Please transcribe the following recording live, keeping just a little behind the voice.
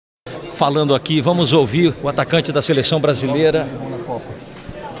falando aqui. Vamos ouvir o atacante da seleção brasileira.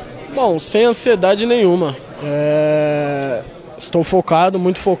 Bom, sem ansiedade nenhuma. Estou focado,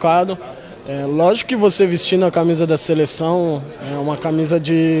 muito focado. Lógico que você vestindo a camisa da seleção é uma camisa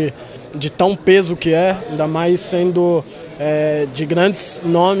de tão peso que é, ainda mais sendo de grandes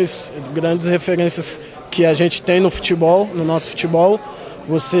nomes, grandes referências que a gente tem no futebol, no nosso futebol.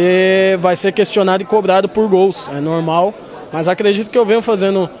 Você vai ser questionado e cobrado por gols, é normal, mas acredito que eu venho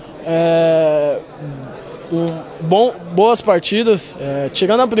fazendo boas partidas,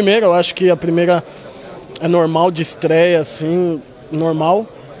 tirando a primeira. Eu acho que a primeira é normal de estreia, assim, normal,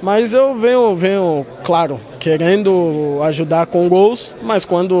 mas eu venho, claro, querendo ajudar com gols, mas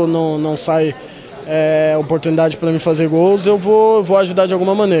quando não sai oportunidade para mim fazer gols, eu vou ajudar de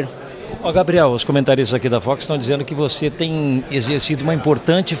alguma maneira. Gabriel, os comentaristas aqui da Fox estão dizendo que você tem exercido uma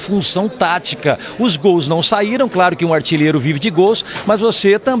importante função tática. Os gols não saíram, claro que um artilheiro vive de gols, mas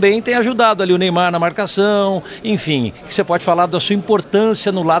você também tem ajudado ali o Neymar na marcação, enfim. Que você pode falar da sua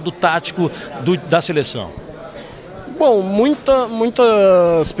importância no lado tático da seleção? Bom,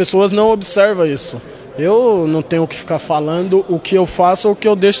 muitas pessoas não observam isso. Eu não tenho que ficar falando o que eu faço ou o que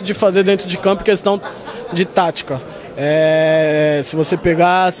eu deixo de fazer dentro de campo, questão de tática. Se você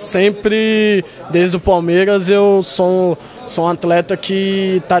pegar sempre, desde o Palmeiras, eu sou um atleta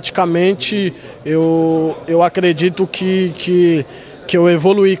que taticamente eu acredito que eu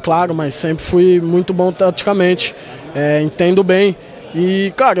evoluí, claro, mas sempre fui muito bom taticamente, entendo bem.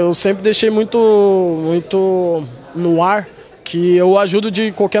 E, cara, eu sempre deixei muito no ar que eu ajudo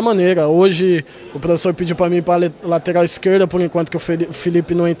de qualquer maneira. Hoje o professor pediu para mim para lateral esquerda, por enquanto que o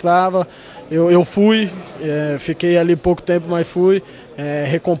Felipe não entrava. Eu fui, fiquei ali pouco tempo, mas fui,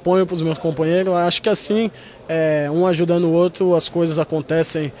 recomponho para os meus companheiros. Acho que assim, um ajudando o outro, as coisas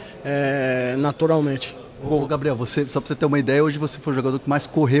acontecem naturalmente. Ô Gabriel, só para você ter uma ideia, hoje você foi o jogador que mais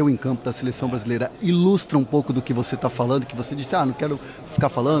correu em campo da seleção brasileira. Ilustra um pouco do que você está falando, que você disse, não quero ficar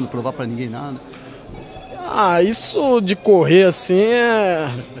falando, provar para ninguém nada. Isso de correr assim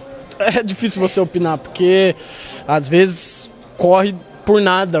é difícil você opinar, porque às vezes corre por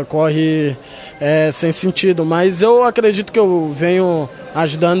nada, corre sem sentido, mas eu acredito que eu venho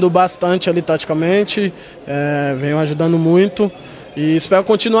ajudando bastante ali taticamente, venho ajudando muito e espero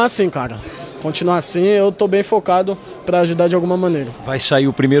continuar assim, cara. Continuar assim, eu estou bem focado para ajudar de alguma maneira. Vai sair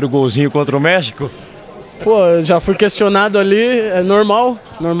o primeiro golzinho contra o México? Pô, já fui questionado ali, é normal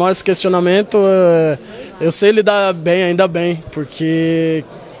esse questionamento. Eu sei lidar bem, ainda bem, porque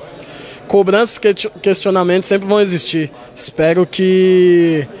cobranças, questionamentos sempre vão existir. Espero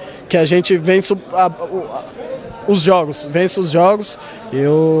que a gente vença os jogos,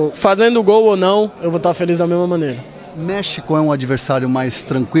 Eu fazendo gol ou não, eu vou estar feliz da mesma maneira. México é um adversário mais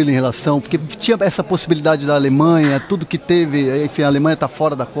tranquilo em relação, porque tinha essa possibilidade da Alemanha, tudo que teve, enfim, a Alemanha está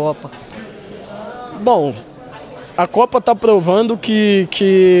fora da Copa. Bom, a Copa está provando o que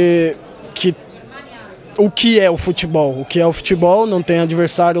é o futebol. O que é o futebol, não tem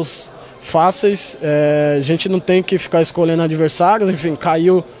adversários fáceis, a gente não tem que ficar escolhendo adversários, enfim,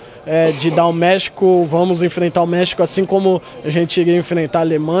 caiu de dar o México, vamos enfrentar o México assim como a gente iria enfrentar a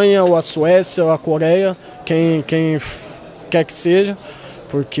Alemanha, ou a Suécia, ou a Coreia, quem quer que seja,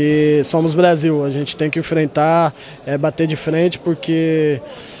 porque somos Brasil, a gente tem que enfrentar, bater de frente, porque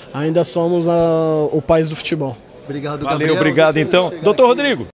ainda somos o país do futebol. Obrigado, Valeu, Gabriel. obrigado então. Doutor Rodrigo.